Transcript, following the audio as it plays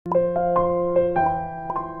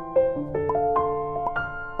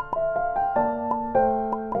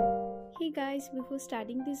guys, before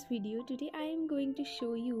starting this video, today I am going to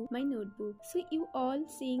show you my notebook. So you all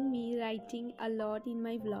seeing me writing a lot in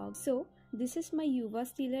my vlog. So this is my Youva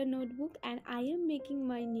Stellar notebook and I am making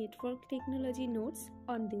my network technology notes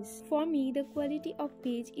on this. For me, the quality of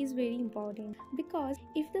page is very important because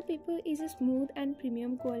if the paper is a smooth and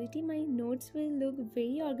premium quality, my notes will look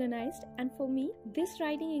very organized, and for me, this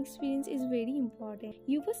writing experience is very important.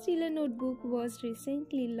 Youva Stellar notebook was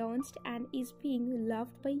recently launched and is being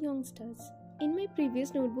loved by youngsters. In my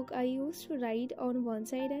previous notebook, I used to write on one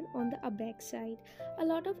side and on the back side. A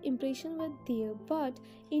lot of impression were there, but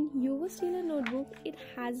in Youva Stellar notebook, it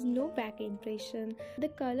has no back impression. The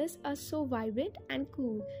colors are so vibrant and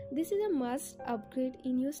cool. This is a must upgrade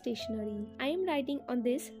in your stationery. I am writing on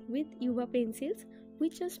this with Youva pencils,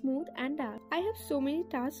 which are smooth and dark. I have so many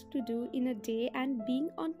tasks to do in a day, and being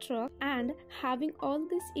on track and having all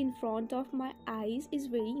this in front of my eyes is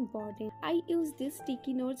very important. I use these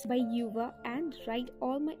sticky notes by Youva and write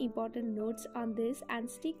all my important notes on this and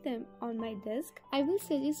stick them on my desk. I will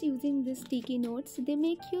suggest using these sticky notes. They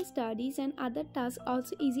make your studies and other tasks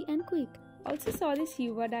also easy and quick. Also saw this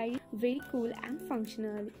Youva diary, very cool and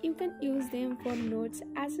functional. You can use them for notes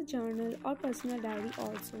as a journal or personal diary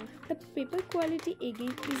also. The paper quality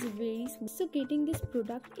again is very smooth, so getting this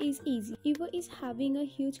product is easy. Youva is having a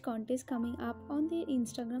huge contest coming up on their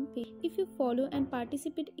Instagram page. If you follow and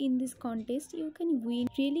participate in this contest, you can win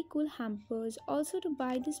really cool hampers. Also, to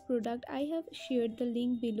buy this product, I have shared the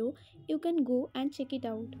link below. You can go and check it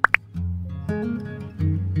out.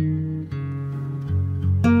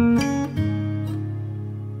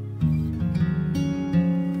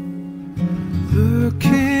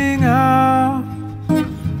 Looking out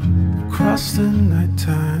across the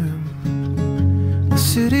nighttime, the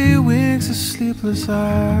city winks a sleepless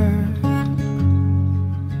eye.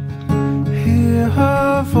 Hear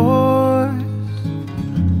her voice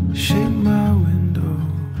shake my window,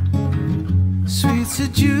 sweet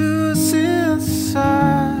seduce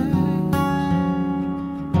inside.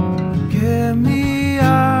 Get me